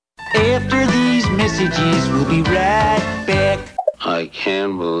After these messages, we'll be right back. I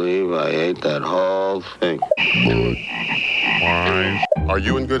can't believe I ate that whole thing. Good. Fine. Are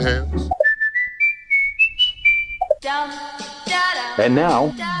you in good hands? And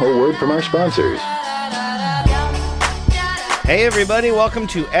now, a word from our sponsors. Hey everybody, welcome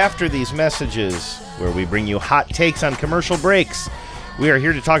to After These Messages, where we bring you hot takes on commercial breaks. We are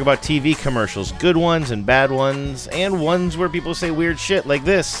here to talk about TV commercials, good ones and bad ones, and ones where people say weird shit like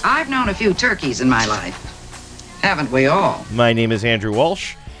this. I've known a few turkeys in my life. Haven't we all? My name is Andrew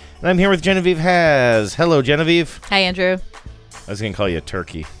Walsh, and I'm here with Genevieve Has. Hello, Genevieve. Hi, Andrew. I was going to call you a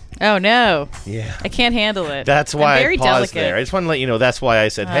turkey. Oh, no. Yeah. I can't handle it. That's why I'm very I paused delicate. there. I just want to let you know that's why I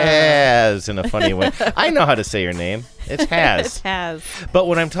said Has in a funny way. I know how to say your name. It's Has. It's Has. But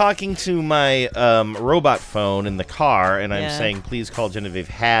when I'm talking to my robot phone in the car and I'm saying, please call Genevieve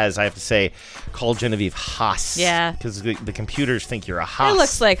Has, I have to say, call Genevieve Haas. Yeah. Because the computers think you're a Haas. It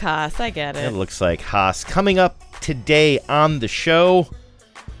looks like Haas. I get it. It looks like Haas. Coming up today on the show,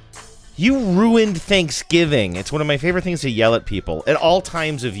 you ruined Thanksgiving. It's one of my favorite things to yell at people at all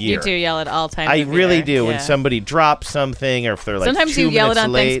times of year. You do yell at all times of year. I really do. Yeah. When somebody drops something or if they're like sometimes 2 you yell it minutes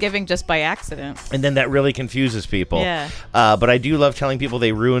on late, Thanksgiving just by accident. and then that really confuses people. Yeah. But I do love telling people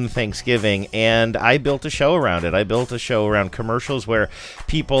they ruined Thanksgiving, and I built a show around it. I built a show around commercials where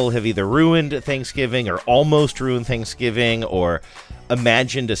people have either ruined Thanksgiving or almost ruined Thanksgiving or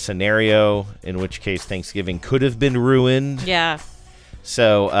imagined a scenario in which case Thanksgiving could have been ruined. Yeah.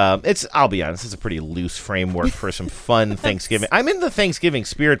 So I'll be honest, it's a pretty loose framework for some fun Thanksgiving. I'm in the Thanksgiving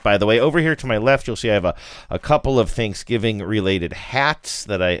spirit, by the way. Over here to my left, you'll see I have a couple of Thanksgiving-related hats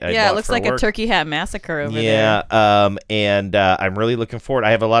that I bought it looks for like work. a turkey hat massacre over there. Yeah, and I'm really looking forward. I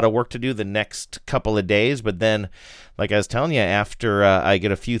have a lot of work to do the next couple of days, but then, like I was telling you, after I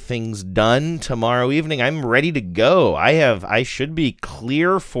get a few things done tomorrow evening, I'm ready to go. I should be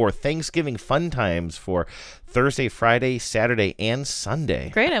clear for Thanksgiving fun times for Thursday, Friday, Saturday, and Sunday.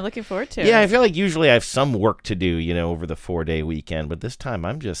 Great, I'm looking forward to it. Yeah, I feel like usually I have some work to do, over the 4-day weekend, but this time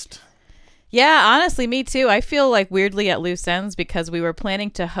I'm just... Yeah, honestly, me too. I feel like weirdly at loose ends because we were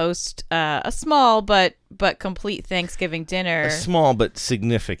planning to host a small but complete Thanksgiving dinner. A small but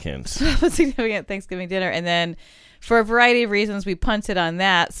significant. Significant Thanksgiving dinner. And then for a variety of reasons, we punted on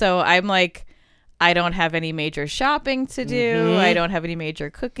that. So I'm like, I don't have any major shopping to do. Mm-hmm. I don't have any major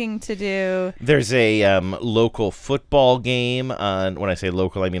cooking to do. There's a local football game on, when I say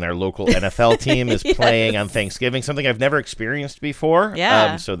local, I mean our local NFL team is playing on Thanksgiving, something I've never experienced before.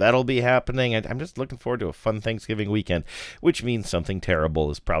 Yeah. So that'll be happening. I'm just looking forward to a fun Thanksgiving weekend, which means something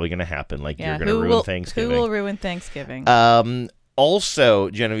terrible is probably going to happen, like you're going to ruin Thanksgiving. Who will ruin Thanksgiving? Also,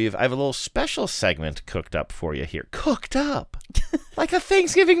 Genevieve, I have a little special segment cooked up for you here. Cooked up? Like a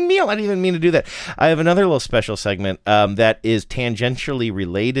Thanksgiving meal. I didn't even mean to do that. I have another little special segment that is tangentially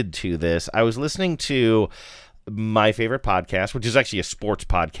related to this. I was listening to my favorite podcast, which is actually a sports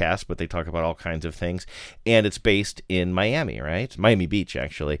podcast, but they talk about all kinds of things. And it's based in Miami, right? Miami Beach,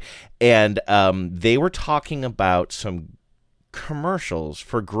 actually. And they were talking about some commercials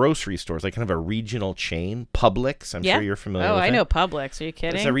for grocery stores, like kind of a regional chain, Publix. I'm sure you're familiar with it. Oh, I know Publix. Are you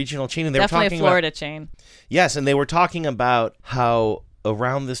kidding? It's a regional chain. And they Definitely were talking a Florida about, chain. Yes, and they were talking about how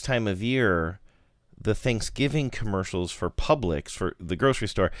around this time of year, the Thanksgiving commercials for Publix, for the grocery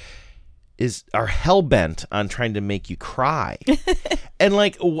store, are hell-bent on trying to make you cry. And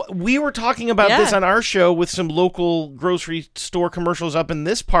like we were talking about this on our show with some local grocery store commercials up in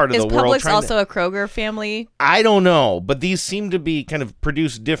this part of the world. Is Publix also a Kroger family? I don't know, but these seem to be kind of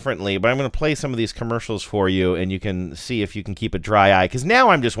produced differently. But I'm going to play some of these commercials for you, and you can see if you can keep a dry eye. Because now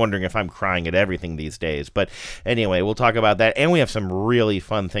I'm just wondering if I'm crying at everything these days. But anyway, we'll talk about that. And we have some really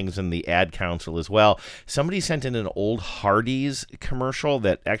fun things in the ad council as well. Somebody sent in an old Hardee's commercial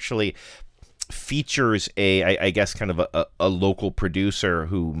that actually features I guess kind of a local producer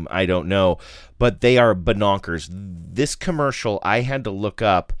whom I don't know, but they are bonkers. This commercial I had to look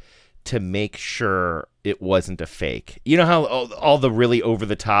up to make sure it wasn't a fake. You know how all the really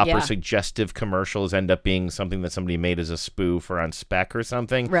over-the-top or suggestive commercials end up being something that somebody made as a spoof or on spec or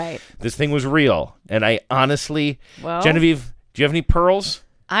something? Right. This thing was real, and I honestly... Genevieve, do you have any pearls?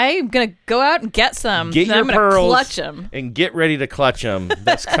 I'm going to go out and get some. Get your I'm pearls gonna clutch them. And get ready to clutch them.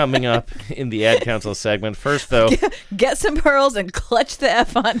 That's coming up in the ad council segment. First, though... Get some pearls and clutch the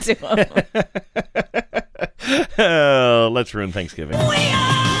F onto them. Let's ruin Thanksgiving. We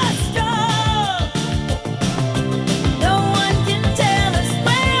are strong. No one can tell us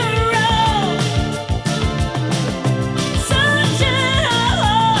we're wrong. Searching our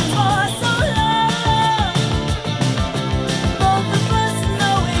hearts for so long. Both of us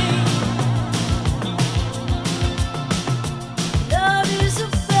knowing love is a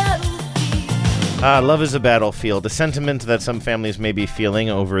battlefield. Love is a battlefield, a sentiment that some families may be feeling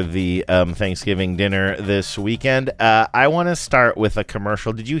over the Thanksgiving dinner this weekend. I want to start with a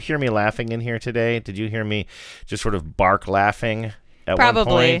commercial. Did you hear me laughing in here today? Did you hear me just sort of bark laughing at one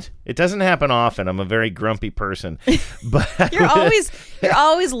Probably. point? It doesn't happen often. I'm a very grumpy person. But You're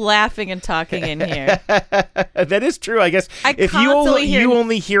always laughing and talking in here. that is true, I guess. If you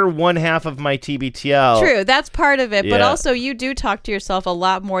only hear one half of my TBTL. True, that's part of it. But Yeah. also, you do talk to yourself a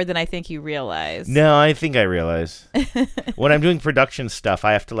lot more than I think you realize. No, I think I realize. When I'm doing production stuff,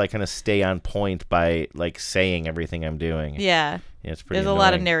 I have to like kind of stay on point by like saying everything I'm doing. Yeah. Yeah, it's pretty There's a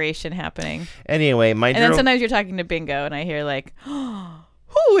lot of annoying. narration happening. Anyway, my And then sometimes you're talking to Bingo, and I hear like,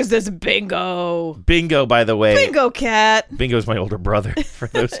 who is this Bingo? Bingo, by the way. Bingo Cat. Bingo's my older brother, for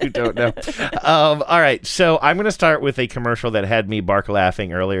those who don't know. All right, so I'm going to start with a commercial that had me bark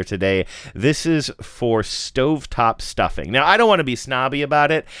laughing earlier today. This is for stovetop stuffing. Now, I don't want to be snobby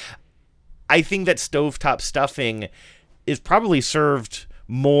about it. I think that stovetop stuffing is probably served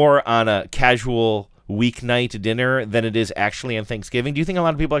more on a casual weeknight dinner than it is actually on Thanksgiving. Do you think a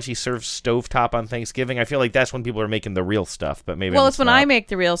lot of people actually serve stovetop on Thanksgiving? I feel like that's when people are making the real stuff, but maybe Well, I'm it's when I make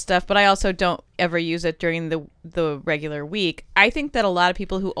the real stuff, but I also don't ever use it during the regular week. I think that a lot of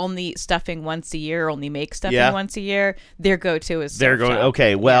people who only eat stuffing once a year, or only make stuffing once a year, their go-to is They're going, stovetop.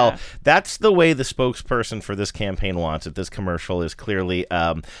 okay, well, Yeah. that's the way the spokesperson for this campaign wants it. This commercial is clearly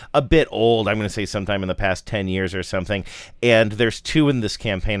a bit old. I'm going to say sometime in the past 10 years or something. And there's two in this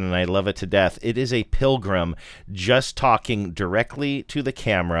campaign, and I love it to death. It is a pilgrim just talking directly to the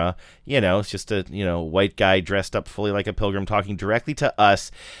camera. You know, it's just a white guy dressed up fully like a pilgrim talking directly to us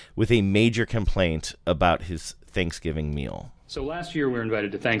with a major complaint about his Thanksgiving meal. So last year we were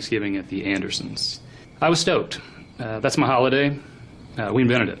invited to Thanksgiving at the Andersons. I was stoked. That's my holiday. We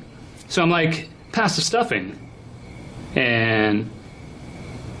invented it. So I'm like, pass the stuffing. And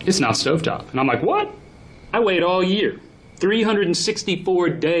it's not stovetop. And I'm like, what? I wait all year, 364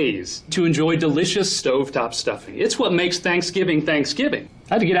 days, to enjoy delicious stovetop stuffing. It's what makes Thanksgiving Thanksgiving.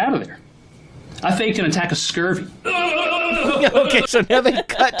 I had to get out of there. I faked an attack of scurvy. Okay, so now they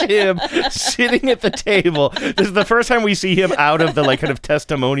cut to him sitting at the table. This is the first time we see him out of the like kind of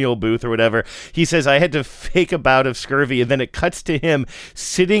testimonial booth or whatever. He says, I had to fake a bout of scurvy, and then it cuts to him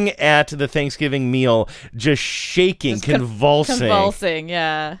sitting at the Thanksgiving meal, just shaking, convulsing. Convulsing,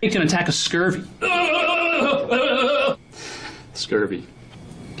 yeah. Faked an attack of scurvy. Scurvy.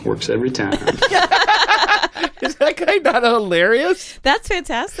 Works every time. Is that guy not hilarious? That's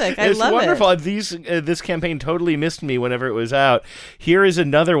fantastic. I It's love wonderful. it. This campaign totally missed me whenever it was out. Here is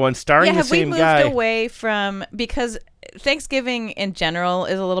another one starring Yeah, the have we same moved guy. away from, because Thanksgiving in general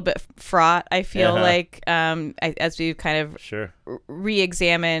is a little bit fraught, I feel like, as we've kind of Sure.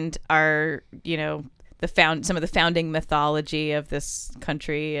 re-examined our, some of the founding mythology of this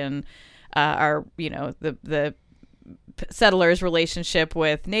country, and our, the settlers' relationship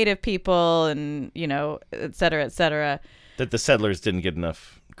with native people, and et cetera, et cetera. That the settlers didn't get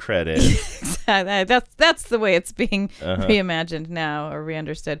enough credit. That's the way it's being reimagined now, or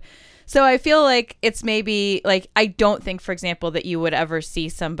re-understood. So I feel like it's maybe like, I don't think, for example, that you would ever see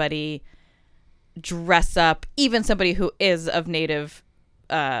somebody dress up, even somebody who is of native,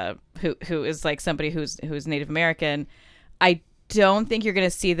 who is like somebody who's Native American. I don't think you're going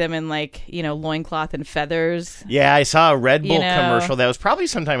to see them in like, loincloth and feathers. Yeah, I saw a Red Bull commercial that was probably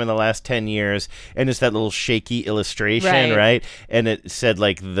sometime in the last 10 years, and it's that little shaky illustration, right? And it said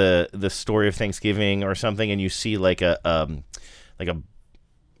like the story of Thanksgiving or something, and you see like a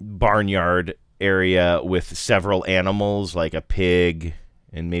barnyard area with several animals, like a pig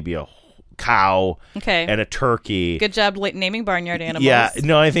and maybe a cow and a turkey. Good job naming barnyard animals. Yeah,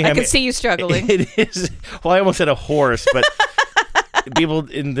 no, I think I can see you struggling. It is. Well, I almost said a horse, but people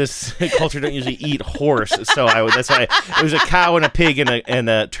in this culture don't usually eat horse, so that's why it was a cow and a pig and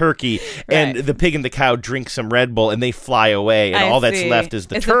a turkey, and the pig and the cow drink some Red Bull and they fly away, and all that's left is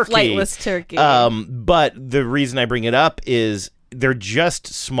the turkey. It's a flightless turkey. But the reason I bring it up is they're just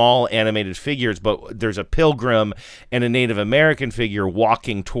small animated figures, but there's a pilgrim and a Native American figure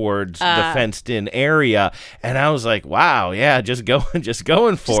walking towards the fenced-in area, and I was like, "Wow, yeah, just going for it." Just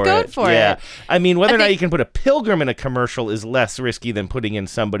going for yeah. it. I mean, whether or not you can put a pilgrim in a commercial is less risky than putting in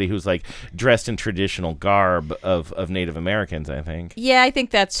somebody who's like dressed in traditional garb of Native Americans, I think. Yeah, I think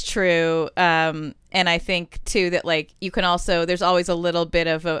that's true. And I think too that like you can also, there's always a little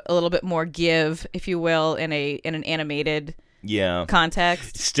bit more give, if you will, in an animated Yeah.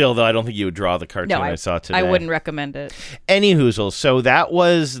 context. Still, though, I don't think you would draw the cartoon No, I saw today. I wouldn't recommend it. Any hoozle. So that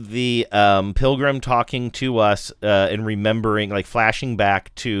was the Pilgrim talking to us and remembering, like flashing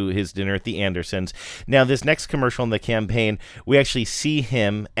back to his dinner at the Andersons. Now, this next commercial in the campaign, we actually see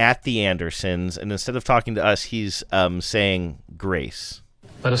him at the Andersons, and instead of talking to us, he's saying grace.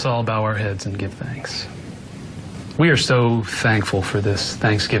 Let us all bow our heads and give thanks. We are so thankful for this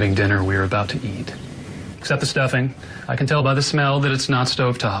Thanksgiving dinner we are about to eat. Except the stuffing. I can tell by the smell that it's not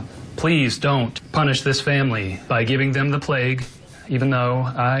stovetop. Please don't punish this family by giving them the plague, even though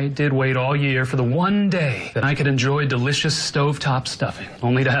I did wait all year for the one day that I could enjoy delicious stovetop stuffing,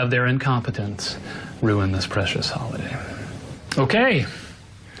 only to have their incompetence ruin this precious holiday. Okay.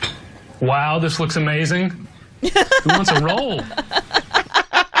 Wow, this looks amazing. Who wants a roll?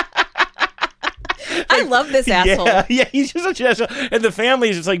 I love this asshole. Yeah, he's just such an asshole. And the family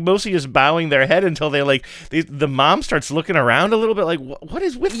is just like mostly just bowing their head until they like the mom starts looking around a little bit like, what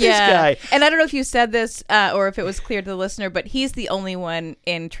is with this guy? And I don't know if you said this or if it was clear to the listener, but he's the only one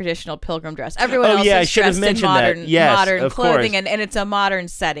in traditional pilgrim dress. Everyone else is dressed in modern clothing, and it's a modern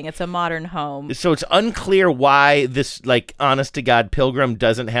setting. It's a modern home. So it's unclear why this like honest to God pilgrim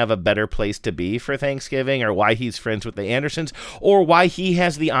doesn't have a better place to be for Thanksgiving, or why he's friends with the Andersons, or why he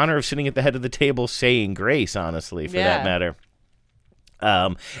has the honor of sitting at the head of the table saying grace, honestly, for that matter.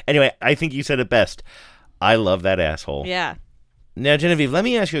 Anyway, I think you said it best. I love that asshole. Yeah. Now, Genevieve, let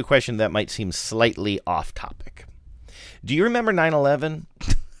me ask you a question that might seem slightly off topic. Do you remember 9/11?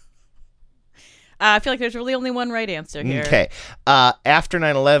 I feel like there's really only one right answer here. Okay. After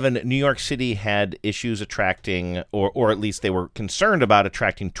 9/11, New York City had issues attracting, or at least they were concerned about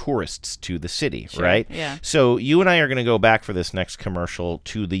attracting tourists to the city, right? Yeah. So you and I are going to go back for this next commercial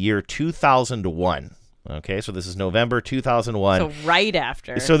to the year 2001. Okay, so this is November 2001. So right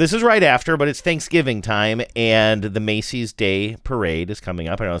after. So this is right after, but it's Thanksgiving time, and the Macy's Day Parade is coming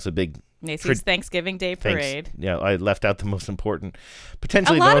up. I know it's a big... Macy's Thanksgiving Day Parade. Yeah, I left out the most important.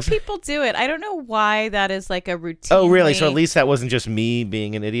 Potentially, a lot of people do it. I don't know why that is like a routine. Oh, really? So at least that wasn't just me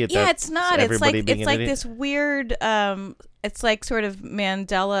being an idiot. Yeah, it's not. It's like idiot? this weird. It's like sort of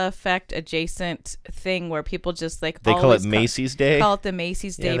Mandela effect adjacent thing where people just like they call it Macy's Day. Call it the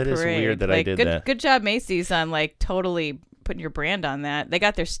Macy's Day Parade. Yeah, that is weird that I did that. Good job, Macy's, on like totally putting your brand on that. They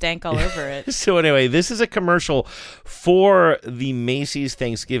got their stank all over it. So anyway, this is a commercial for the Macy's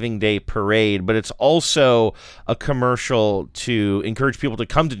Thanksgiving Day Parade, but it's also a commercial to encourage people to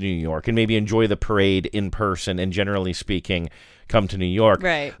come to New York and maybe enjoy the parade in person, and generally speaking, come to New York.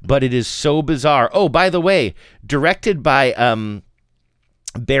 Right. But it is so bizarre. Oh, by the way, directed by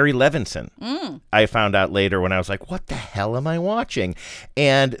Barry Levinson. I found out later when I was like, what the hell am I watching?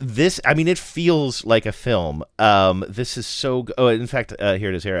 And this, I mean, it feels like a film. This is so oh, in fact, here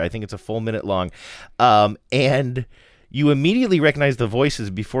it is here. I think it's a full minute long. And you immediately recognize the voices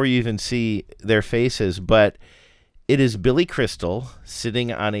before you even see their faces, but it is Billy Crystal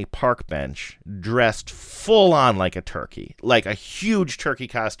sitting on a park bench, dressed full on like a turkey, like a huge turkey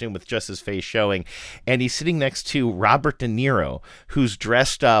costume with just his face showing. And he's sitting next to Robert De Niro, who's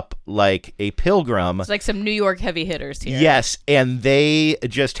dressed up like a pilgrim. It's like some New York heavy hitters here. Yes, and they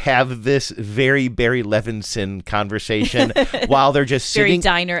just have this very Barry Levinson conversation while they're just very sitting.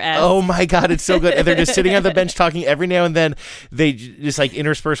 diner-esque. Oh my God, it's so good. And they're just sitting on the bench talking. Every now and then they just like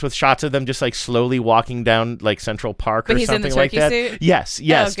intersperse with shots of them just like slowly walking down like Central Park or something like that. Suit? Yes,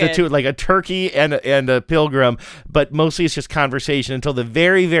 Oh, the two, like a turkey and a pilgrim, but mostly it's just conversation until the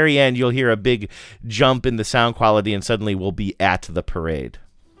very, very end. You'll hear a big jump in the sound quality, and suddenly we'll be at the parade.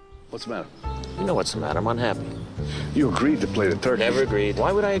 What's the matter? You know what's the matter. I'm unhappy. You agreed to play the turkey. Never agreed.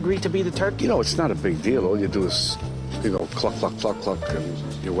 Why would I agree to be the turkey? You know, it's not a big deal. All you do is, cluck, cluck, cluck, cluck,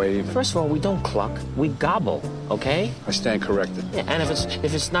 and you're waiting. First of all, we don't cluck. We gobble, okay? I stand corrected. Yeah, and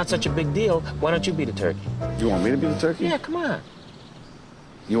if it's not such a big deal, why don't you be the turkey? You want me to be the turkey? Yeah, come on.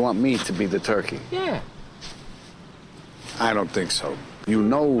 You want me to be the turkey? Yeah. I don't think so. You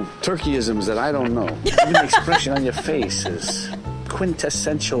know turkeyisms that I don't know. Even the expression on your face is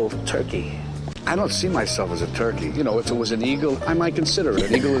quintessential turkey. I don't see myself as a turkey. You know, if it was an eagle, I might consider it.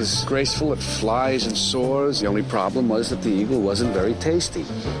 An eagle is graceful, it flies and soars. The only problem was that the eagle wasn't very tasty.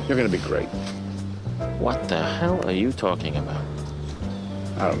 You're going to be great. What the hell are you talking about?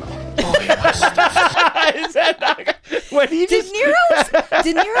 I don't know. Is that not, when he De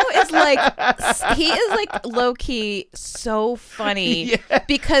Niro is like, he is like low key so funny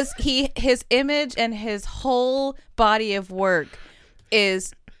because his image and his whole body of work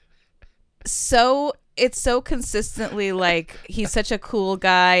is so, it's so consistently like he's such a cool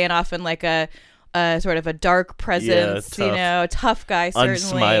guy and often like a sort of a dark presence, tough. tough guy,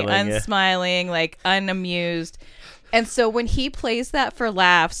 certainly Unsmiling, unsmiling, like unamused. And so when he plays that for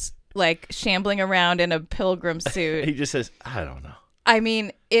laughs, like shambling around in a pilgrim suit, He just says, I don't know. I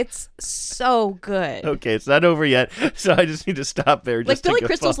mean, it's so good. Okay, it's not over yet, so I just need to stop there. Like Just Billy to go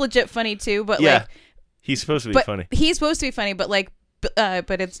Crystal's fall. legit funny too, but Yeah, like he's supposed to be funny. He's supposed to be funny, but like,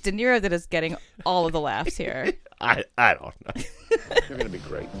 but it's De Niro that is getting all of the laughs here. I don't know. You're going to be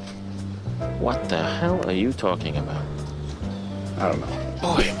great. What the hell are you talking about? I don't know.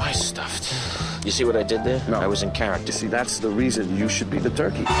 Boy, am I stuffed. You see what I did there? No. I was in You character. see, that's the reason you should be the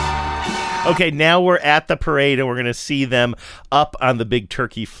turkey. Okay, now we're at the parade, and we're going to see them up on the big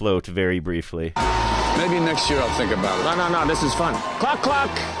turkey float very briefly. Maybe next year I'll think about it. No, this is fun. Clock, clock.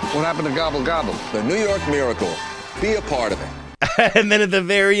 What happened to Gobble Gobble? The New York Miracle. Be a part of it. And then at the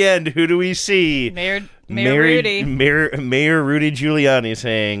very end, who do we see? Mayor Rudy. Mayor Rudy Giuliani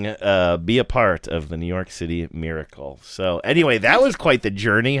saying, be a part of the New York City miracle. So anyway, that was quite the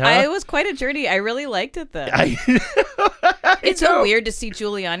journey, huh? It was quite a journey. I really liked it though. I It's so weird to see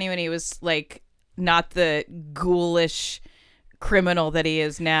Giuliani when he was like not the ghoulish criminal that he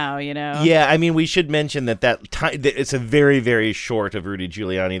is now, you know? Yeah, I mean, we should mention that it's a very, very short of Rudy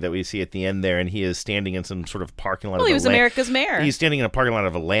Giuliani that we see at the end there, and he is standing in some sort of parking lot. Well, he was America's mayor. He's standing in a parking lot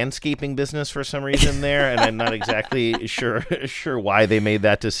of a landscaping business for some reason there, and I'm not exactly sure why they made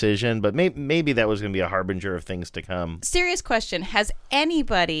that decision, but maybe that was going to be a harbinger of things to come. Serious question. Has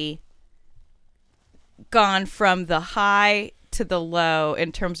anybody gone from the high to the low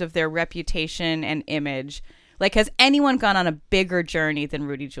in terms of their reputation and image? Like, has anyone gone on a bigger journey than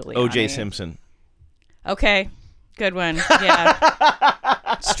Rudy Giuliani? O.J. Simpson. Okay. Good one.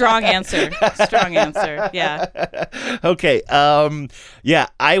 Yeah. Strong answer. Yeah. Okay. Yeah,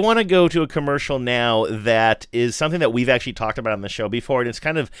 I want to go to a commercial now that is something that we've actually talked about on the show before,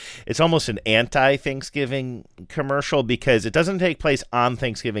 and it's almost an anti-Thanksgiving commercial because it doesn't take place on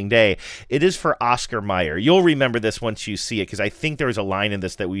Thanksgiving Day. It is for Oscar Mayer. You'll remember this once you see it because I think there was a line in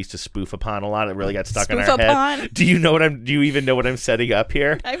this that we used to spoof upon a lot. It really got stuck in our head. Do you even know what I'm setting up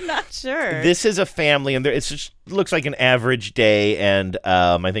here? I'm not sure. This is a family, and it's just looks like an average day, and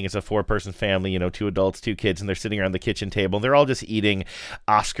I think it's a 4-person family, 2 adults, 2 kids, and they're sitting around the kitchen table. They're all just eating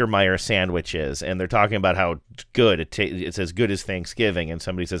Oscar Mayer sandwiches, and they're talking about how good it's as good as Thanksgiving, and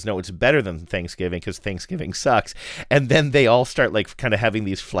somebody says, no, it's better than Thanksgiving because Thanksgiving sucks. And then they all start like kind of having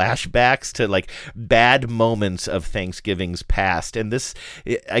these flashbacks to like bad moments of Thanksgiving's past, and this,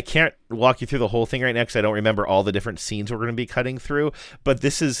 I can't walk you through the whole thing right now because I don't remember all the different scenes we're going to be cutting through, but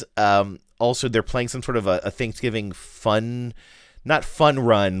this is also they're playing some sort of a Thanksgiving not fun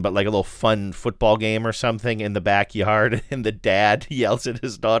run, but like a little fun football game or something in the backyard, and the dad yells at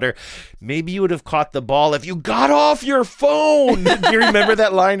his daughter, maybe you would have caught the ball if you got off your phone. Do you remember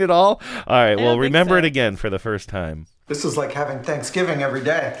that line at all? All right, well, remember it again for the first time. This is like having Thanksgiving every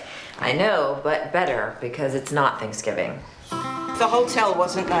day. I know, but better because it's not Thanksgiving. The hotel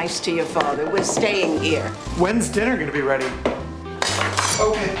wasn't nice to your father. We're staying here. When's dinner gonna be ready?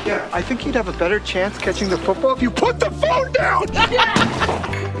 Okay, yeah. I think you'd have a better chance catching the football if you put the phone down!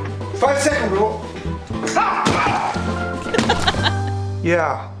 5-second rule.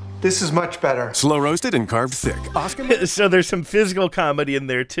 Yeah, this is much better. Slow roasted and carved thick. Oscar. So there's some physical comedy in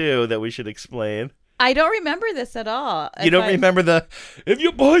there too that we should explain. I don't remember this at all. You don't remember if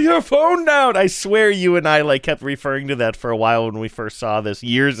you put your phone down? I swear you and I kept referring to that for a while when we first saw this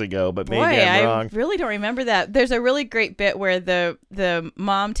years ago, but maybe I'm wrong. I really don't remember that. There's a really great bit where the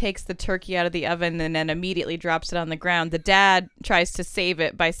mom takes the turkey out of the oven and then immediately drops it on the ground. The dad tries to save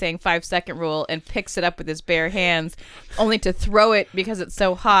it by saying 5-second rule and picks it up with his bare hands, only to throw it because it's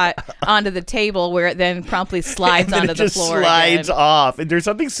so hot onto the table where it then promptly slides onto the floor. Slides off. And there's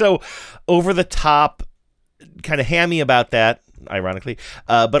something so over the top, kind of hammy about that, ironically,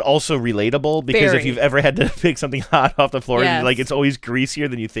 but also relatable because if you've ever had to pick something hot off the floor, yes. it's always greasier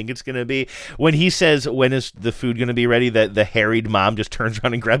than you think it's going to be. When he says, when is the food going to be ready, that the harried mom just turns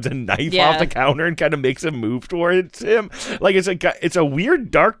around and grabs a knife off the counter and kind of makes a move towards him. Like it's a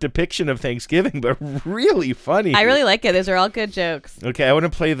weird, dark depiction of Thanksgiving, but really funny. I really like it. Those are all good jokes. Okay,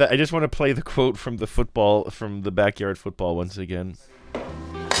 I just want to play the quote from the backyard football once again.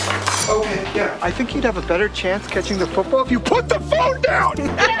 Okay, yeah. I think you'd have a better chance catching the football if you put the phone down!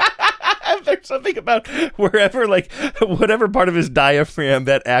 There's something about whatever part of his diaphragm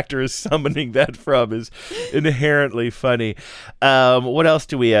that actor is summoning that from is inherently funny. What else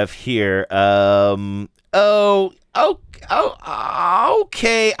do we have here? Okay,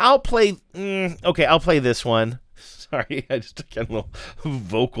 I'll play this one. Sorry, I just took a little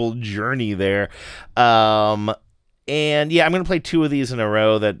vocal journey there. And yeah, I'm going to play 2 of these in a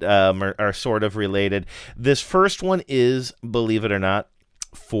row that are sort of related. This first one is, believe it or not,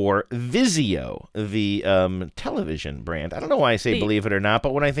 for Vizio, the television brand. I don't know why I say believe it or not,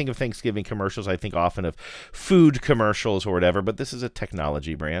 but when I think of Thanksgiving commercials, I think often of food commercials or whatever, but this is a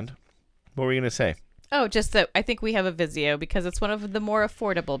technology brand. What were you going to say? Oh, just that I think we have a Vizio because it's one of the more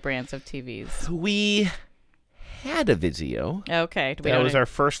affordable brands of TVs. We had a Vizio. Okay. That was our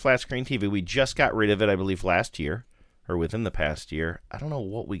first flat screen TV. We just got rid of it, I believe, last year or within the past year. I don't know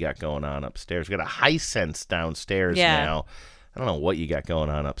what we got going on upstairs. We got a Hisense downstairs now. I don't know what you got going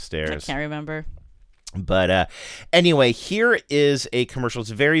on upstairs. I can't remember. But anyway, here is a commercial.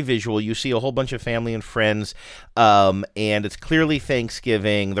 It's very visual. You see a whole bunch of family and friends, and it's clearly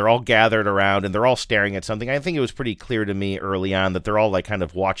Thanksgiving. They're all gathered around, and they're all staring at something. I think it was pretty clear to me early on that they're all like kind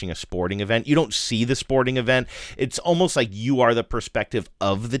of watching a sporting event. You don't see the sporting event. It's almost like you are the perspective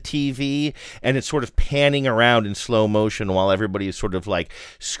of the TV, and it's sort of panning around in slow motion while everybody is sort of like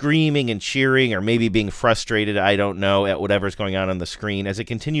screaming and cheering or maybe being frustrated, I don't know, at whatever's going on the screen. As it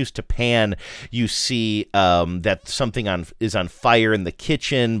continues to pan, you see that something is on fire in the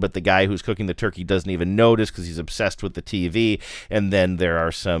kitchen, but the guy who's cooking the turkey doesn't even notice because he's obsessed with the TV. And then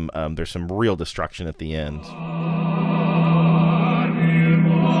there's some real destruction at the end.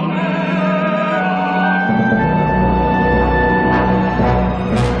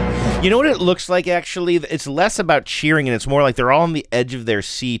 You know what it looks like, actually? It's less about cheering, and it's more like they're all on the edge of their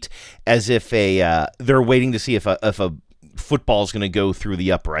seat as if they're waiting to see if a football's going to go through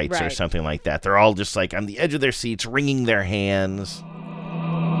the uprights or something like that. They're all just like on the edge of their seats, wringing their hands.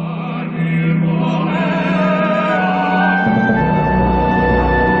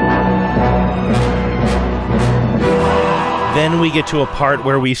 Then we get to a part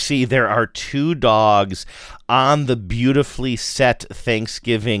where we see there are two dogs on the beautifully set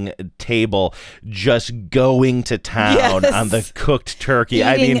Thanksgiving table just going to town on the cooked turkey.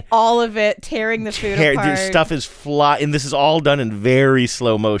 Eating all of it, tearing the food apart. Stuff is flying, and this is all done in very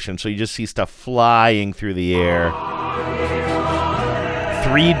slow motion, so you just see stuff flying through the air.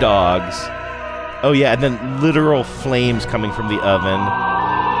 3 dogs. Oh, yeah, and then literal flames coming from the oven.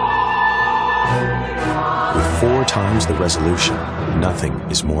 With 4 times the resolution, nothing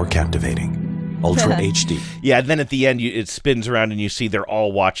is more captivating. Ultra HD. Yeah, and then at the end, it spins around and you see they're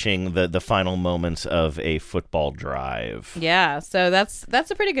all watching the final moments of a football drive. Yeah, so that's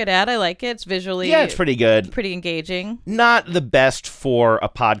a pretty good ad. I like it. It's visually... Yeah, it's pretty good. Pretty engaging. Not the best for a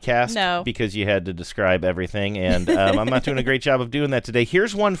podcast. No. Because you had to describe everything, and I'm not doing a great job of doing that today.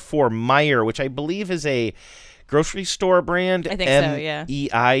 Here's one for Meijer, which I believe is a grocery store brand. I think so, yeah.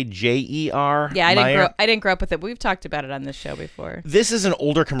 Meijer. Yeah, I didn't grow up with it, but we've talked about it on this show before. This is an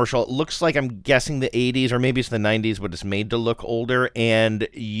older commercial. It looks like, I'm guessing, the 80s, or maybe it's the 90s, but it's made to look older. And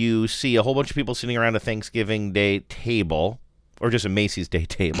you see a whole bunch of people sitting around a Thanksgiving Day table, or just a Macy's Day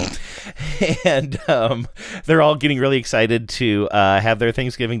table. And they're all getting really excited to have their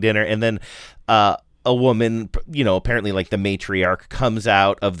Thanksgiving dinner. And then a woman, apparently like the matriarch, comes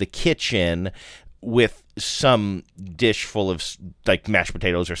out of the kitchen with some dish full of like mashed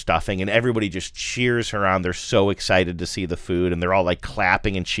potatoes or stuffing, and everybody just cheers her on. They're so excited to see the food, and they're all like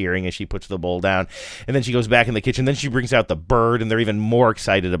clapping and cheering as she puts the bowl down. And then she goes back in the kitchen. Then she brings out the bird, and they're even more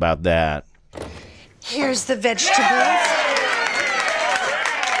excited about that. Here's the vegetables.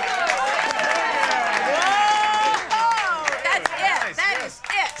 That is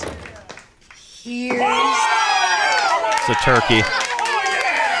it. Here's It's a turkey.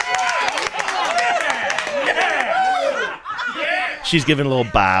 She's giving little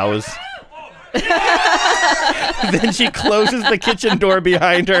bows. Then she closes the kitchen door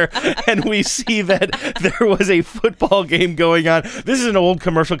behind her, and we see that there was a football game going on. This is an old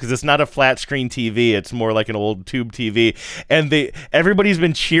commercial because it's not a flat screen TV. It's more like an old tube TV. And everybody's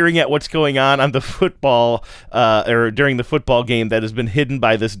been cheering at what's going on the football, or during the football game that has been hidden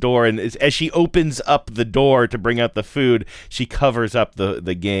by this door. And as she opens up the door to bring out the food, she covers up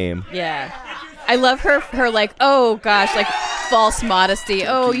the game. Yeah. I love her like, oh gosh, like false modesty.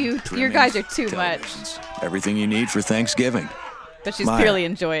 Oh, your guys are too much. Everything you need for Thanksgiving. But she's clearly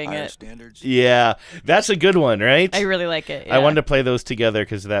enjoying it. Yeah, that's a good one, right? I really like it. Yeah. I wanted to play those together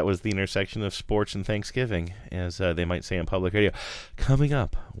because that was the intersection of sports and Thanksgiving, as they might say on public radio. Coming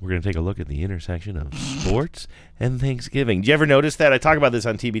up, we're going to take a look at the intersection of sports and Thanksgiving. Do you ever notice that? I talk about this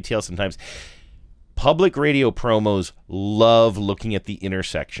on TBTL sometimes. Public radio promos love looking at the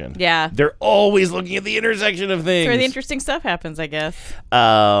intersection. Yeah. They're always looking at the intersection of things. That's where the interesting stuff happens, I guess.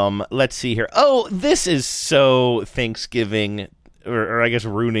 Let's see here. Oh, this is so Thanksgiving, or I guess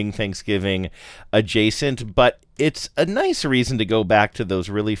ruining Thanksgiving adjacent, but it's a nice reason to go back to those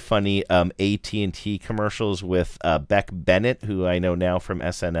really funny AT&T commercials with Beck Bennett, who I know now from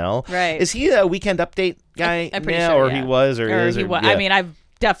SNL. Right. Is he a Weekend Update guy I'm pretty now, sure, or he was, or is? He was. Yeah. I mean, I've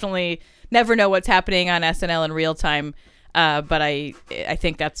definitely never know what's happening on SNL in real time. But I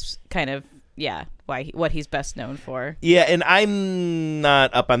think that's kind of, what he's best known for. Yeah, and I'm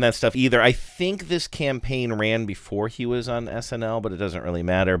not up on that stuff either. I think this campaign ran before he was on SNL, but it doesn't really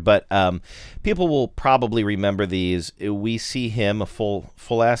matter. But people will probably remember these. We see him, a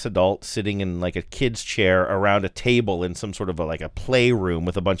full-ass adult, sitting in like a kid's chair around a table in some sort of a playroom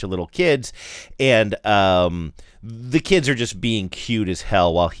with a bunch of little kids, and the kids are just being cute as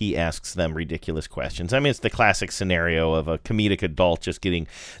hell while he asks them ridiculous questions. I mean, it's the classic scenario of a comedic adult just getting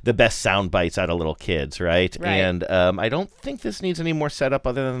the best sound bites out of little kids, right? And I don't think this needs any more setup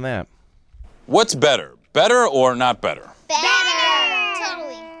other than that. What's better? Better or not better? Better!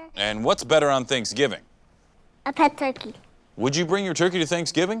 Totally. And what's better on Thanksgiving? A pet turkey. Would you bring your turkey to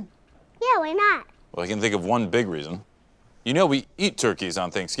Thanksgiving? Yeah, why not? Well, I can think of one big reason. You know we eat turkeys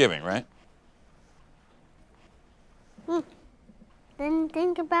on Thanksgiving, right? Didn't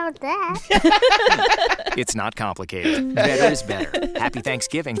think about that. It's not complicated. Better is better. Happy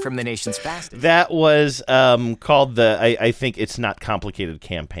Thanksgiving from the nation's fastest. That was called I think It's Not Complicated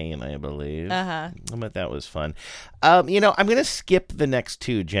campaign, I believe. But that was fun. I'm going to skip the next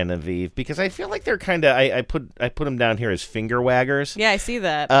two, Genevieve, because I feel like they're kind of, I put them down here as finger waggers. Yeah, I see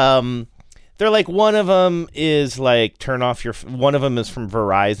that. They're like, one of them is like, turn off your, one of them is from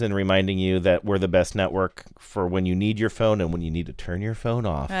Verizon reminding you that we're the best network for when you need your phone and when you need to turn your phone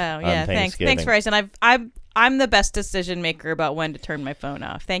off. Oh, yeah, thanks Verizon. I'm the best decision maker about when to turn my phone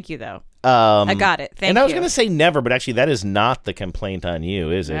off. Thank you, though. I got it. Thank you. And I was going to say never, but actually that is not the complaint on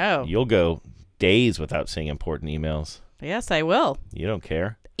you, is it? No. You'll go days without seeing important emails. Yes, I will. You don't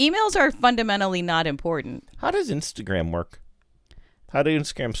care. Emails are fundamentally not important. How does Instagram work? How do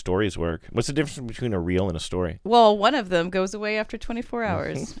Instagram stories work? What's the difference between a reel and a story? Well, one of them goes away after 24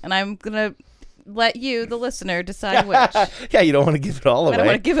 hours, and I'm going to let you, the listener, decide which. Yeah, you don't want to give it all away. I don't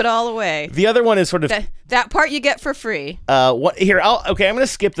want to give it all away. The other one is sort of... That part you get for free. I'm going to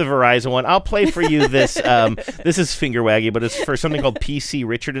skip the Verizon one. I'll play for you this. This is finger waggy, but it's for something called PC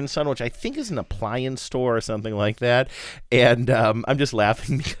Richard & Son, which I think is an appliance store or something like that. And I'm just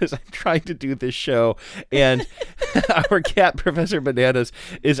laughing because I'm trying to do this show, and our cat, Professor Bananas,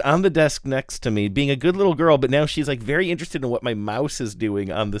 is on the desk next to me, being a good little girl, but now she's like very interested in what my mouse is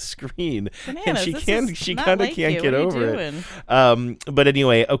doing on the screen. Bananas, and she kind of can't get over it. But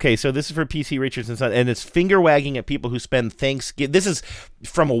anyway, okay, so this is for PC Richard & Son, and it's finger wagging at people who spend Thanksgiving. This is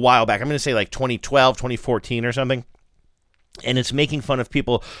from a while back. I'm going to say like 2012, 2014 or something. And it's making fun of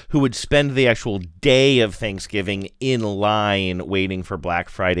people who would spend the actual day of Thanksgiving in line waiting for Black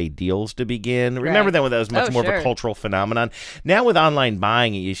Friday deals to begin. Right. Remember that when that was much more of a cultural phenomenon? Now with online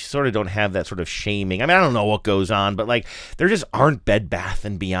buying, you sort of don't have that sort of shaming. I mean, I don't know what goes on, but like there just aren't Bed Bath &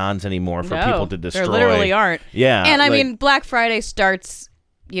 Beyonds anymore for people to destroy. There literally aren't. Yeah. And I mean, Black Friday starts...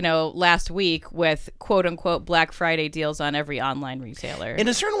 last week with quote-unquote Black Friday deals on every online retailer. In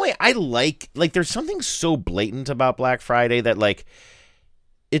a certain way, I like there's something so blatant about Black Friday that, like,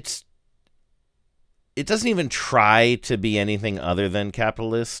 it doesn't even try to be anything other than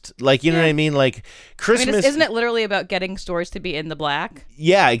capitalist. Like, you know what I mean? Like, Christmas... isn't it literally about getting stores to be in the black?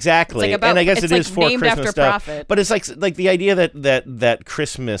 Yeah, exactly. And I guess it is for named Christmas after stuff. profit. But it's like the idea that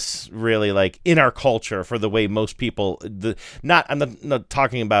Christmas really, like, in our culture, for the way most people... I'm not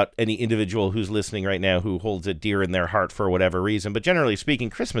talking about any individual who's listening right now who holds it dear in their heart for whatever reason, but generally speaking,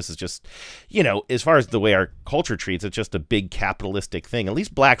 Christmas is just, as far as the way our culture treats, it's just a big capitalistic thing. At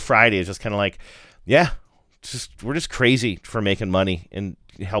least Black Friday is just kind of like... Yeah, we're just crazy for making money and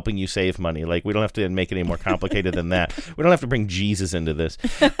helping you save money. Like, we don't have to make it any more complicated than that. We don't have to bring Jesus into this.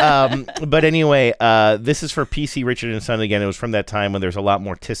 But anyway, this is for PC Richard & Son again. It was from that time when there's a lot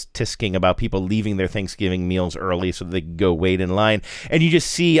more tisking about people leaving their Thanksgiving meals early so that they could go wait in line. And you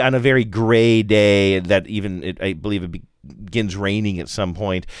just see on a very gray day that I believe it begins raining at some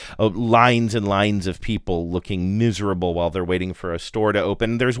point, lines and lines of people looking miserable while they're waiting for a store to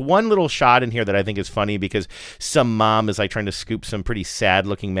open. There's one little shot in here that I think is funny because some mom is like trying to scoop some pretty sad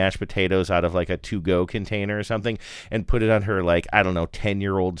looking mashed potatoes out of like a to-go container or something and put it on her, like, I don't know,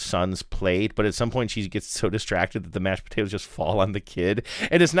 10-year-old son's plate. But at some point she gets so distracted that the mashed potatoes just fall on the kid.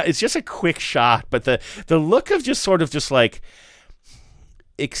 And it's just a quick shot, but the look of just sort of just like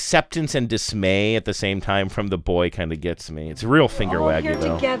acceptance and dismay at the same time from the boy kind of gets me. It's a real finger waggy,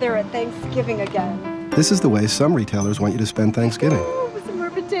 though. Together at Thanksgiving again. This is the way some retailers want you to spend Thanksgiving. Oh, with some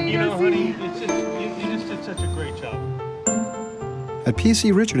more potatoes. Honey, you just did such a great job. At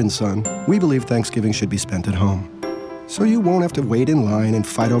PC Richard & Son, we believe Thanksgiving should be spent at home. So you won't have to wait in line and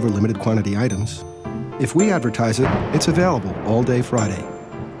fight over limited quantity items. If we advertise it, it's available all day Friday.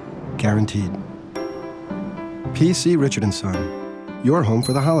 Guaranteed. PC Richard & Son. your home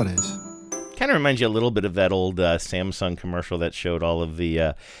for the holidays. Kind of reminds you a little bit of that old Samsung commercial that showed all of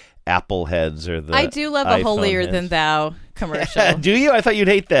the Apple heads or the I do love a iPhone holier heads. than thou commercial. Do you? I thought you'd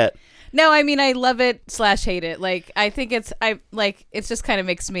hate that. No, I mean I love it / hate it. Like I think it just kind of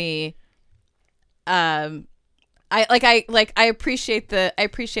makes me I appreciate the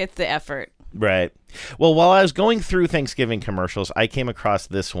effort. Right. Well, while I was going through Thanksgiving commercials, I came across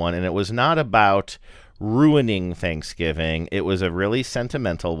this one, and it was not about ruining Thanksgiving. It was a really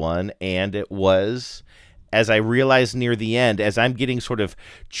sentimental one, and it was, as I realized near the end, as I'm getting sort of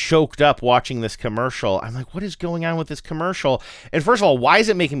choked up watching this commercial, I'm like, what is going on with this commercial? And first of all, why is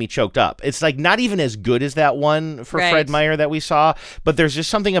it making me choked up? It's like not even as good as that one for Right. Fred Meyer that we saw, but there's just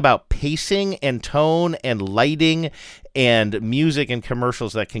something about pacing and tone and lighting and music and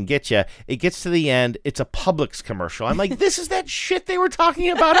commercials that can get you. It gets to the end, it's a Publix commercial. I'm like, this is that shit they were talking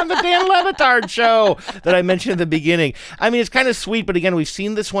about on the Dan Levitard show that I mentioned at the beginning. I mean, it's kind of sweet, but again, we've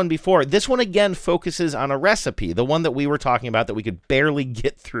seen this one before. This one, again, focuses on a recipe. The one that we were talking about that we could barely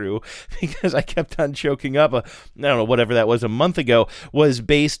get through because I kept on choking up, I don't know, whatever that was a month ago, was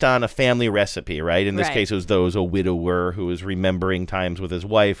based on a family recipe, right? In this Right. case, it was a widower who was remembering times with his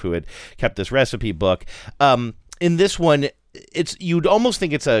wife who had kept this recipe book. In this one, you'd almost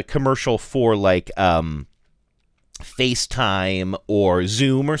think it's a commercial for like FaceTime or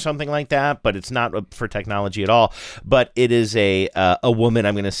Zoom or something like that, but it's not for technology at all. But it is a woman,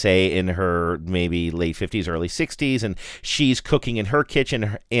 I'm going to say, in her maybe late 50s, early 60s, and she's cooking in her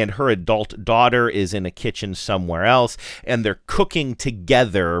kitchen, and her adult daughter is in a kitchen somewhere else, and they're cooking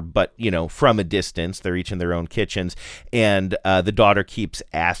together, but, you know, from a distance. They're each in their own kitchens, and the daughter keeps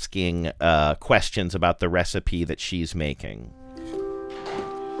asking questions about the recipe that she's making.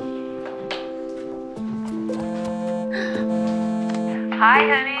 Hi,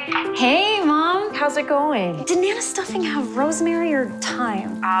 honey. Hey, Mom. How's it going? Did Nana's stuffing have rosemary or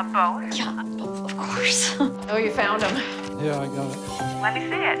thyme? Both. Yeah, both, of course. Oh, you found him. Yeah, I got it. Let me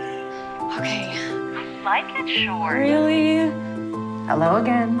see it. Okay. Like it, sure. Really? Hello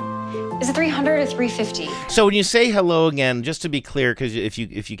again. Is it 300 or 350? So when you say hello again, just to be clear, because if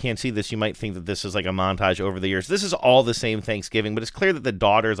you can't see this, you might think that this is like a montage over the years. This is all the same Thanksgiving, but it's clear that the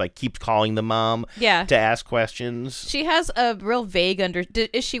daughter's like keeps calling the mom to ask questions. She has a real vague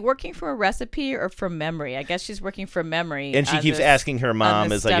is she working from a recipe or from memory? I guess she's working from memory. And she keeps asking her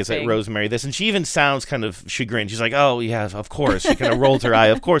mom, is it stuffing. rosemary this? And she even sounds kind of chagrined. She's like, oh, yeah, of course. She kind of rolls her eye.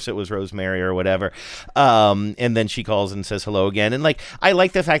 Of course it was rosemary or whatever. And then she calls and says hello again. And like, I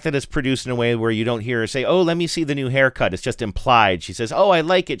like the fact that it's produced in a way where you don't hear her say, oh, let me see the new haircut. It's just implied. She says, oh, I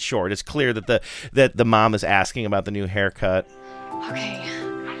like it short. It's clear that the mom is asking about the new haircut. Okay.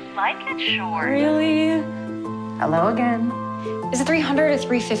 Like it, sure. Really? Hello again. Is it 300 or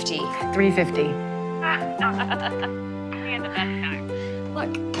 350? 350. We end up at time. Look.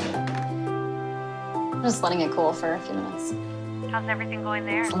 I'm just letting it cool for a few minutes. How's everything going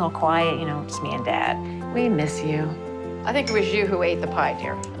there? It's a little quiet, you know, just me and Dad. We miss you. I think it was you who ate the pie,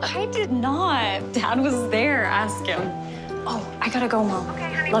 dear. I did not. Dad was there. Ask him. Oh, I gotta go, Mom.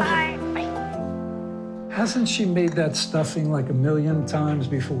 Okay, honey, Love bye. you. Bye. Hasn't she made that stuffing like 1,000,000 times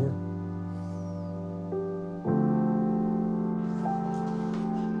before?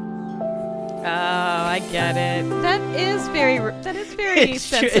 Oh, I get it. That is very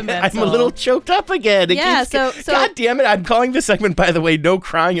sentimental. I'm a little choked up again. Yeah, so God damn it! I'm calling this segment, by the way, "No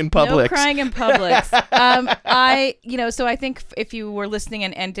Crying in Publix." No crying in Publix. So I think if you were listening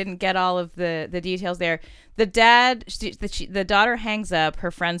and didn't get all of the details there, the daughter hangs up.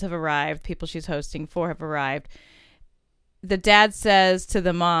 Her friends have arrived. People she's hosting for have arrived. The dad says to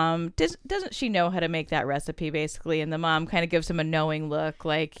the mom, doesn't she know how to make that recipe, basically? And the mom kind of gives him a knowing look,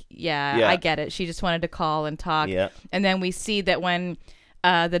 like, yeah, I get it. She just wanted to call and talk. Yeah. And then we see that when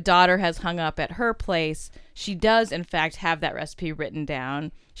the daughter has hung up at her place, she does, in fact, have that recipe written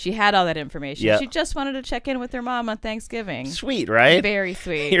down. She had all that information. Yeah. She just wanted to check in with her mom on Thanksgiving. Sweet, right? Very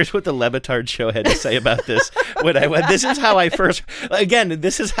sweet. Here's what the Levitard show had to say about this. This is how I first,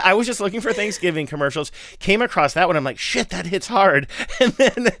 I was just looking for Thanksgiving commercials, came across that one. I'm like, shit, that hits hard. And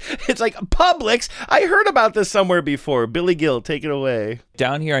then it's like, Publix, I heard about this somewhere before. Billy Gill, take it away.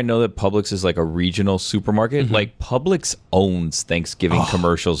 Down here, I know that Publix is like a regional supermarket. Mm-hmm. Like, Publix owns Thanksgiving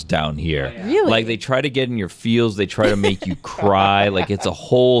commercials down here. Really? Like, they try to get in your feels. They try to make you cry. Like, it's a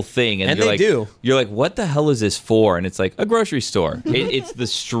whole thing. And you're they like, do. You're like, what the hell is this for? And it's like a grocery store. It's the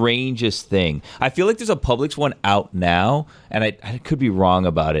strangest thing. I feel like there's a Publix one out now, and I could be wrong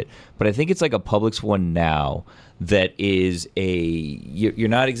about it, but I think it's like a Publix one now that is you're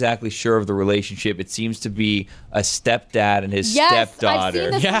not exactly sure of the relationship. It seems to be a stepdad and his stepdaughter. I've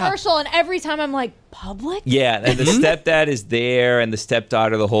seen this commercial, and every time I'm like, Publix? Yeah, and the stepdad is there, and the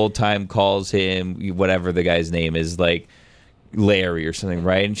stepdaughter the whole time calls him whatever the guy's name is, like Larry or something,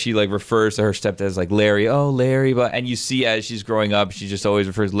 right? And she like refers to her stepdad as like Larry. Oh, Larry. And you see as she's growing up, she just always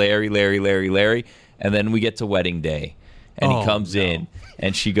refers Larry, Larry, Larry, Larry. And then we get to wedding day, and he comes in,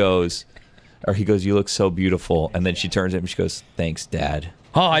 and she goes, or he goes, "You look so beautiful." And then she turns to him and she goes, "Thanks, Dad."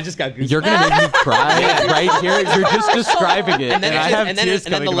 Oh, I just got goosebumps. You're going to make me cry right here. You're just describing it. And then, I have and tears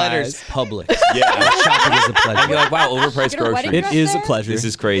then the coming to my letters, eyes. Publix. Yeah. Shopping is a pleasure. And you're like, wow, overpriced groceries. It is a pleasure. This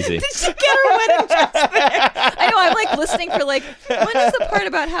is crazy. Did she get her wedding dress there? I know, I'm like listening for like, when is the part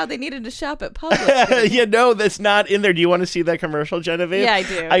about how they needed to shop at Publix? That's not in there. Do you want to see that commercial, Genevieve? Yeah, I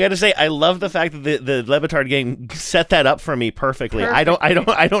do. I got to say, I love the fact that the Le Batard gang set that up for me perfectly. I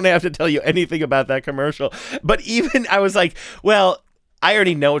don't have to tell you anything about that commercial. But even I was like, well, I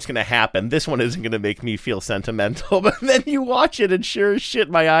already know what's going to happen. This one isn't going to make me feel sentimental. But then you watch it, and sure as shit,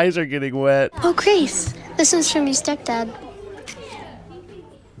 my eyes are getting wet. Oh, Grace, this is from your stepdad.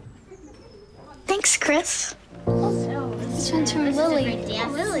 Thanks, Chris. This one's from Lily.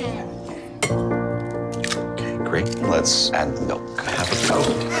 Okay, great. Let's add the milk. Have a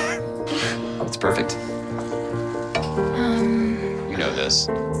go. It's perfect. You know this.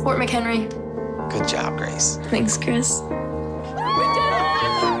 Fort McHenry. Good job, Grace. Thanks, Chris.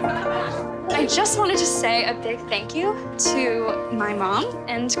 I just wanted to say a big thank you to my mom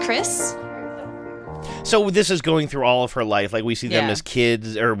and Chris. So this is going through all of her life. Like we see them as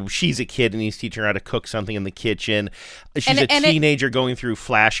kids, or she's a kid and he's teaching her how to cook something in the kitchen. She's a teenager going through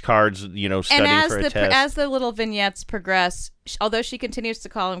flashcards, studying for a test. As the little vignettes progress, although she continues to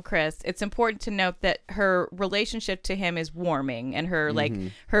call him Chris, it's important to note that her relationship to him is warming, and her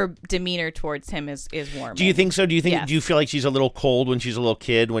her demeanor towards him is warming. Do you think so? Do you feel like she's a little cold when she's a little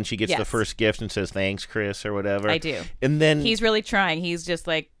kid, when she gets the first gift and says thanks, Chris, or whatever? I do. And then he's really trying. He's just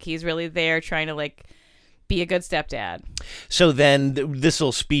like, he's really there trying to like be a good stepdad. So then this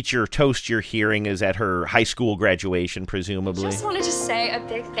little speech or toast you're hearing is at her high school graduation, presumably. Just wanted to say a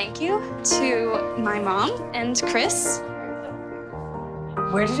big thank you to my mom and Chris.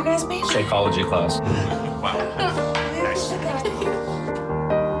 Where did you guys meet? Psychology class. Wow.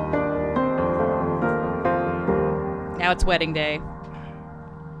 Now it's wedding day.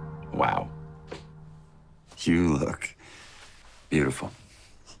 Wow. You look beautiful.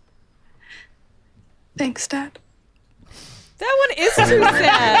 Thanks, Dad. That one is too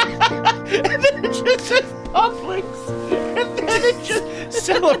sad. And then it just says Publix. And then it just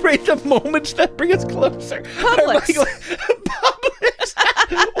celebrate the moments that bring us closer. Publix. Publix.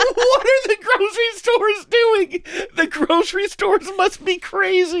 What are the grocery stores doing? The grocery stores must be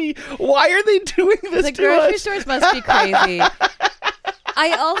crazy. Why are they doing this The to grocery us? stores must be crazy.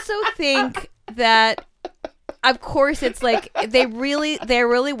 I also think that, of course, it's like they're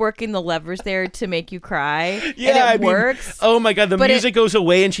really working the levers there to make you cry. Yeah, and it works. Oh my God, the music goes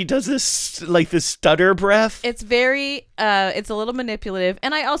away and she does this like this stutter breath. It's very, it's a little manipulative,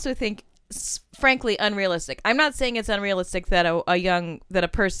 and I also think, frankly, unrealistic. I'm not saying it's unrealistic that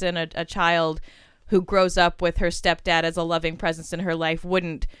a child who grows up with her stepdad as a loving presence in her life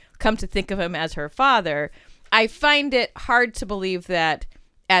wouldn't come to think of him as her father. I find it hard to believe that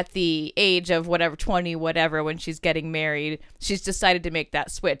at the age of 20, when she's getting married, she's decided to make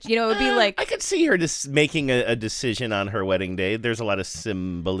that switch. It would be like, I could see her just making a decision on her wedding day. There's a lot of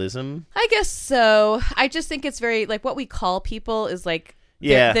symbolism. I guess so. I just think it's very like what we call people is like,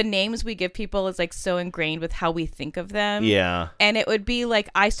 the names we give people is like so ingrained with how we think of them. Yeah. And it would be like,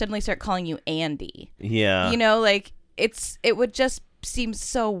 I suddenly start calling you Andy. Yeah. Like it would just seems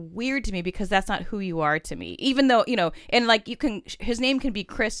so weird to me because that's not who you are to me, even though and like his name can be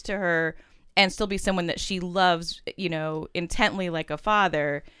Chris to her and still be someone that she loves intently like a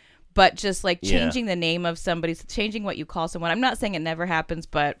father, but just like changing the name of somebody, changing what you call someone. I'm not saying it never happens,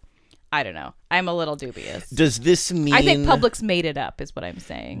 but I don't know, I'm a little dubious. Does this mean I think Publix made it up is what I'm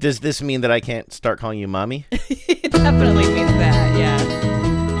saying. Does this mean that I can't start calling you mommy? It definitely means that, yeah.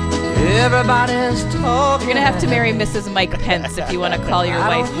 Everybody's talking. You're gonna have to marry Mrs. Mike Pence if you want to call your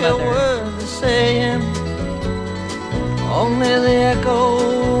wife mother. Only the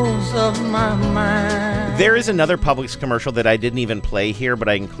echoes of my mind. There is another Publix commercial that I didn't even play here, but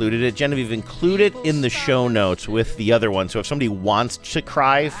I included it. Genevieve, include it in the show notes with the other one. So if somebody wants to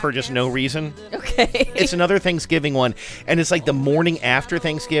cry for just no reason, okay, it's another Thanksgiving one, and it's like the morning after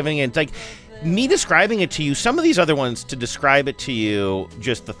Thanksgiving, and it's like me describing it to you, some of these other ones, to describe it to you,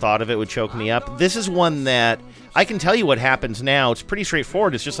 just the thought of it would choke me up. This is one that I can tell you what happens now. It's pretty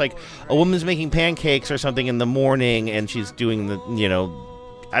straightforward. It's just like a woman's making pancakes or something in the morning, and she's doing the,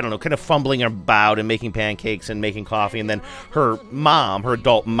 I don't know, kind of fumbling about and making pancakes and making coffee. And then her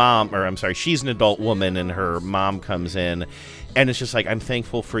adult mom, she's an adult woman, and her mom comes in. And it's just like, I'm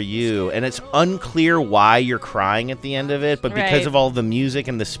thankful for you. And it's unclear why you're crying at the end of it, but because of all the music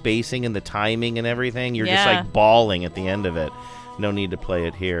and the spacing and the timing and everything, you're just like bawling at the end of it. No need to play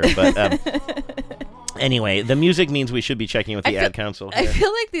it here. But anyway, the music means we should be checking with the ad council. I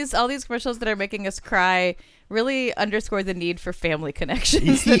feel like all these commercials that are making us cry really underscore the need for family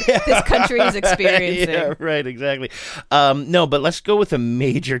connections that this country is experiencing. Yeah, right, exactly. No, but let's go with a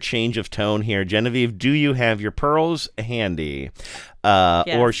major change of tone here. Genevieve, do you have your pearls handy?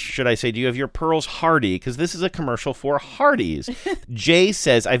 Yes. Or should I say, do you have your pearls hardy? Because this is a commercial for Hardee's. Jay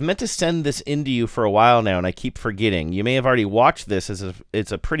says, I've meant to send this in to you for a while now, and I keep forgetting. You may have already watched this, as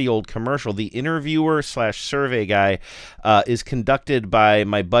it's a pretty old commercial. The interviewer/survey guy is conducted by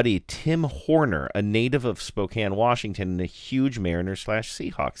my buddy Tim Horner, a native of Spokane, Washington, and a huge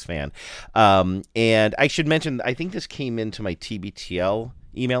Mariners/Seahawks fan. And I should mention, I think this came into my TBTL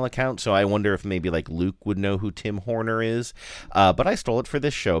email account, so I wonder if maybe like Luke would know who Tim Horner is, but I stole it for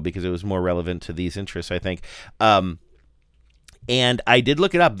this show because it was more relevant to these interests, I think. And I did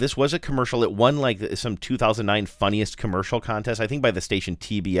look it up. This was a commercial. It won like some 2009 funniest commercial contest, I think by the station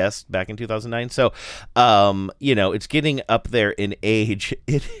TBS back in 2009. So it's getting up there in age.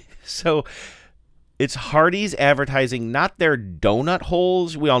 So it's Hardee's advertising not their donut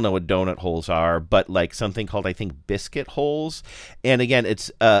holes. We all know what donut holes are, but like something called, I think, biscuit holes. And again,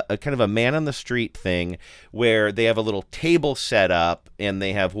 it's a kind of a man on the street thing where they have a little table set up and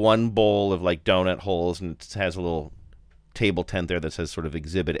they have one bowl of like donut holes, and it has a little table tent there that says sort of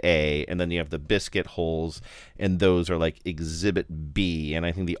Exhibit A, and then you have the biscuit holes, and those are like Exhibit B, and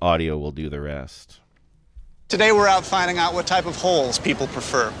I think the audio will do the rest. Today we're out finding out what type of holes people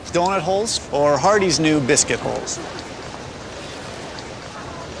prefer. Donut holes or Hardee's new biscuit holes?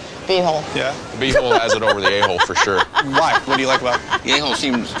 B-hole. Yeah? The B-hole has it over the A-hole for sure. Why? What do you like about it? The A-hole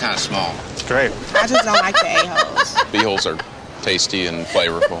seems kind of small. It's great. I just don't like the A-holes. B-holes are tasty and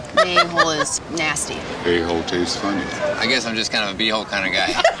flavorful. The A-hole is nasty. A-hole tastes funny. I guess I'm just kind of a B-hole kind of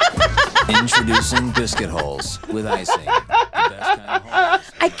guy. Introducing biscuit holes with icing. The best kind of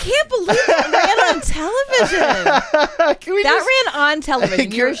holes. I can't believe it ran on television. Ran on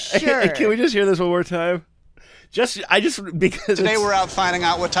television. You're sure? Can we just hear this one more time? Because today we're out finding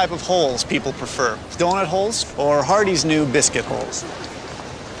out what type of holes people prefer. Donut holes or Hardee's new biscuit holes?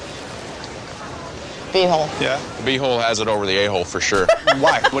 B-hole. Yeah? The B-hole has it over the A-hole for sure.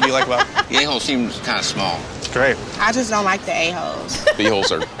 Why? What do you like about it? The A-hole seems kind of small. It's great. I just don't like the A-holes.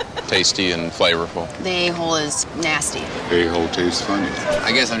 B-holes are tasty and flavorful. The A-hole is nasty. A-hole tastes funny.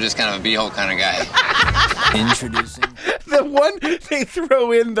 I guess I'm just kind of a B-hole kind of guy. Introducing the one they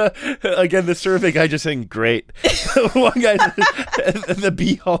throw in the survey guy just saying great. One guy the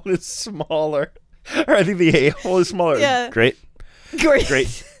B-hole is smaller, or I think the A-hole is smaller. Yeah. Great.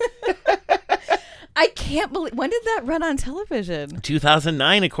 I can't believe, when did that run on television?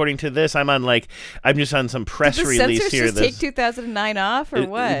 2009, according to this. I'm just on some press release here. Did the censors just take 2009 off, or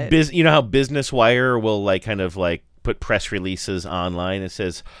what? You know how Business Wire will put press releases online. It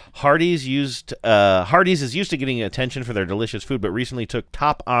says Hardee's is used to getting attention for their delicious food, but recently took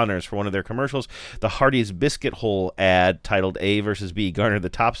top honors for one of their commercials. The Hardee's biscuit hole ad titled A versus B garnered the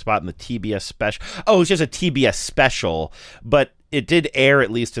top spot in the TBS special. Oh, it's just a TBS special, but it did air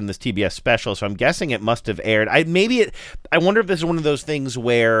at least in this TBS special, so I'm guessing it must have aired. I wonder if this is one of those things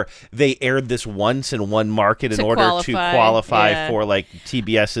where they aired this once in one market in order to qualify for like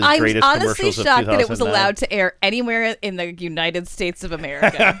TBS's greatest commercials of 2009. I'm honestly shocked that it was allowed to air anywhere in the United States of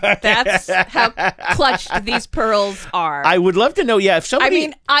America. That's how clutched these pearls are. I would love to know. Yeah, if somebody. I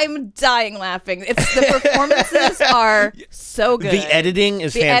mean, I'm dying laughing. The performances are so good. The editing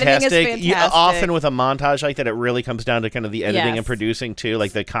is fantastic. Often with a montage like that, it really comes down to kind of the editing and producing too,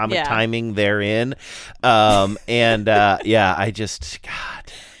 like the comic timing therein. God.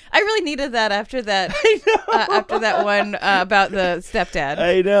 I really needed that after that. After that one about the stepdad.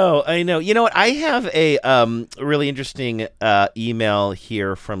 I know. You know what? I have a really interesting email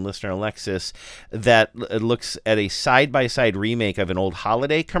here from listener Alexis that looks at a side-by-side remake of an old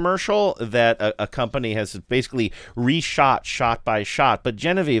holiday commercial that a company has basically reshot shot by shot. But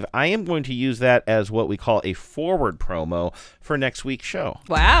Genevieve, I am going to use that as what we call a forward promo for next week's show.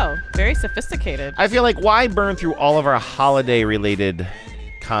 Wow. Very sophisticated. I feel like why burn through all of our holiday-related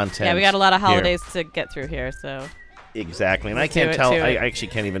content. Yeah, we got a lot of holidays to get through here, so. Exactly. And Let's I can't do it tell. to I it. actually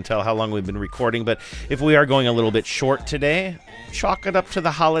can't even tell how long we've been recording. But if we are going a little bit short today, chalk it up to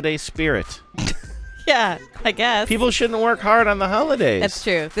the holiday spirit. Yeah, I guess. People shouldn't work hard on the holidays. That's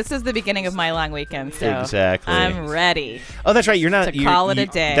true. This is the beginning of my long weekend, so Exactly. I'm ready. Oh, that's right. You're not. To call it a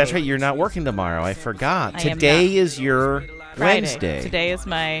day. That's right. You're not working tomorrow. I forgot. I am Today not. is your Friday. Wednesday. Today is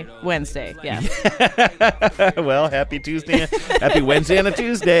my Wednesday. Yeah. Well, happy Tuesday. Happy Wednesday and a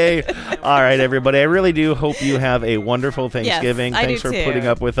Tuesday. All right, everybody. I really do hope you have a wonderful Thanksgiving. I Thanks do for too. putting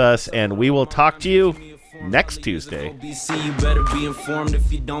up with us, and we will talk to you next Tuesday. You better be informed.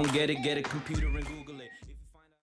 If you don't get it, get a computer and Google.